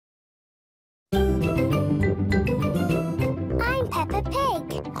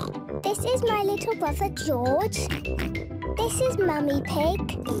is my little brother George. This is Mummy Pig.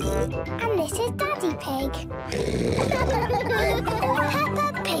 And this is Daddy Pig.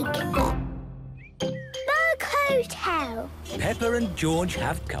 Peppa Pig. Bug Hotel. Peppa and George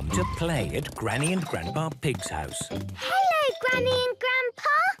have come to play at Granny and Grandpa Pig's house. Hello, Granny and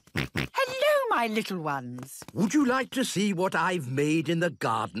Grandpa. Hello, my little ones. Would you like to see what I've made in the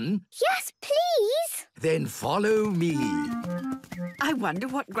garden? Yes, please. Then follow me. I wonder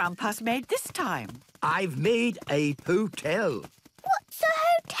what Grandpa's made this time. I've made a hotel. What's a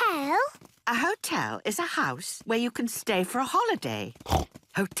hotel? A hotel is a house where you can stay for a holiday.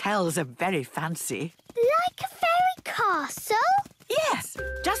 Hotels are very fancy. Like a fairy castle? Yes,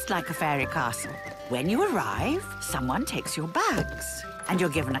 just like a fairy castle. When you arrive, someone takes your bags and you're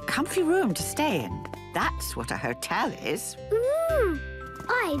given a comfy room to stay in. That's what a hotel is.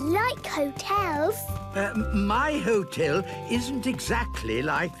 I like hotels. My hotel isn't exactly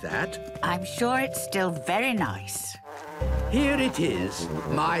like that. I'm sure it's still very nice. Here it is,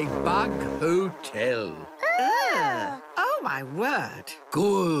 my bug hotel. Oh, my word.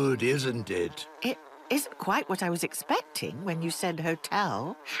 Good, isn't it? It isn't quite what I was expecting when you said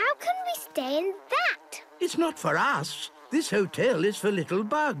hotel. How can we stay in that? It's not for us. This hotel is for little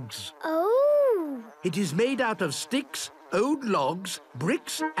bugs. Oh. It is made out of sticks, old logs,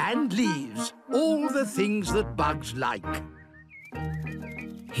 bricks and leaves. All the things that bugs like.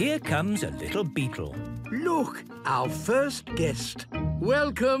 Here comes a little beetle. Look, our first guest.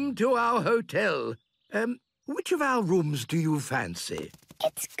 Welcome to our hotel. Which of our rooms do you fancy?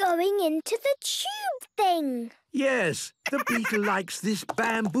 It's going into the tube thing. Yes, the beetle likes this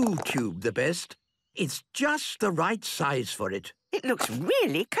bamboo tube the best. It's just the right size for it. It looks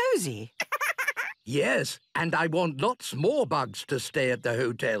really cosy. Yes, and I want lots more bugs to stay at the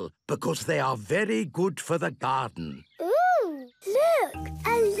hotel because they are very good for the garden. Ooh, look,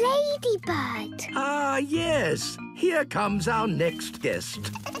 a ladybird. Ah, yes. Here comes our next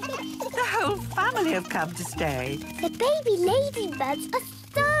guest. The whole family have come to stay. The baby ladybirds are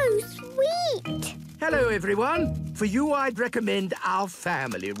so sweet. Hello, everyone. For you, I'd recommend our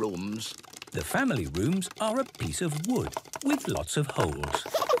family rooms. The family rooms are a piece of wood with lots of holes.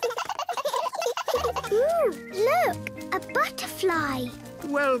 Ooh, look, a butterfly.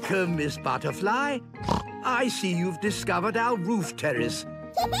 Welcome, Miss Butterfly. I see you've discovered our roof terrace.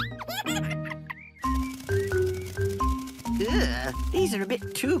 Ugh, these are a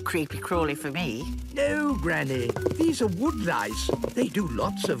bit too creepy-crawly for me. No, Granny. These are wood lice. They do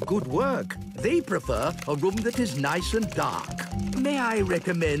lots of good work. They prefer a room that is nice and dark. May I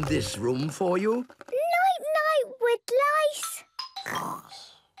recommend this room for you? Night-night with lice.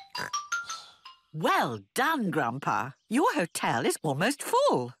 Well done, Grandpa. Your hotel is almost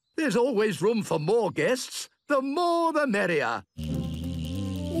full. There's always room for more guests. The more, the merrier.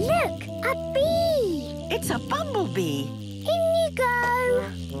 Look, a bee. It's a bumblebee. In you go.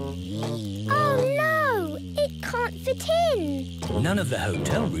 Oh, no, it can't fit in. None of the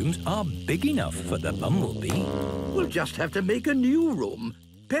hotel rooms are big enough for the bumblebee. We'll just have to make a new room.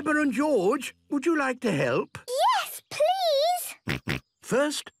 Peppa and George, would you like to help? Yes, please.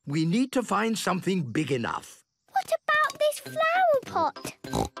 First, we need to find something big enough. What about this flower pot?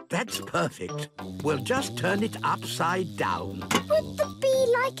 That's perfect. We'll just turn it upside down. Would the bee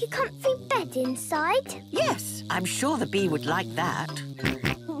like a comfy bed inside? Yes, I'm sure the bee would like that.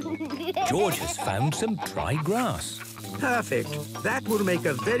 George has found some dry grass. Perfect. That will make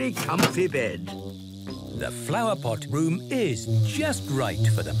a very comfy bed. The flower pot room is just right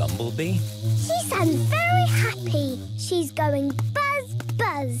for the bumblebee. She sounds very happy. She's going buzz,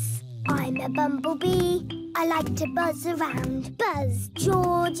 buzz. I'm a bumblebee. I like to buzz around. Buzz.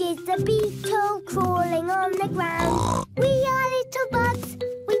 George is a beetle crawling on the ground. We are little bugs.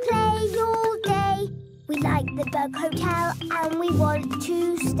 We play all day. We like the bug hotel and we want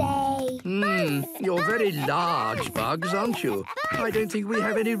to stay. You're very large bugs, aren't you? I don't think we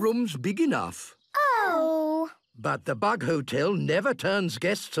have any rooms big enough. Oh. But the bug hotel never turns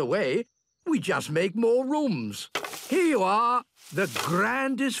guests away. We just make more rooms. Here you are, the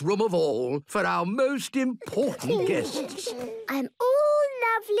grandest room of all for our most important guests. I'm all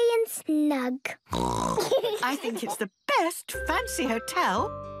lovely and snug. I think it's the best fancy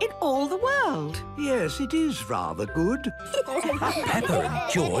hotel in all the world. Yes, it is rather good. Peppa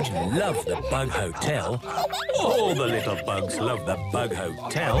and George love the bug hotel. All the little bugs love the bug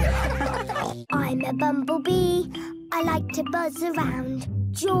hotel. I'm a bumblebee. I like to buzz around.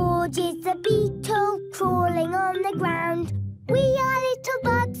 George is a beetle crawling on the ground. We are little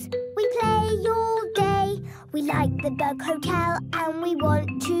bugs. We play all day. We like the bug hotel and we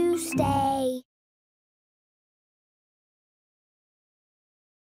want to stay.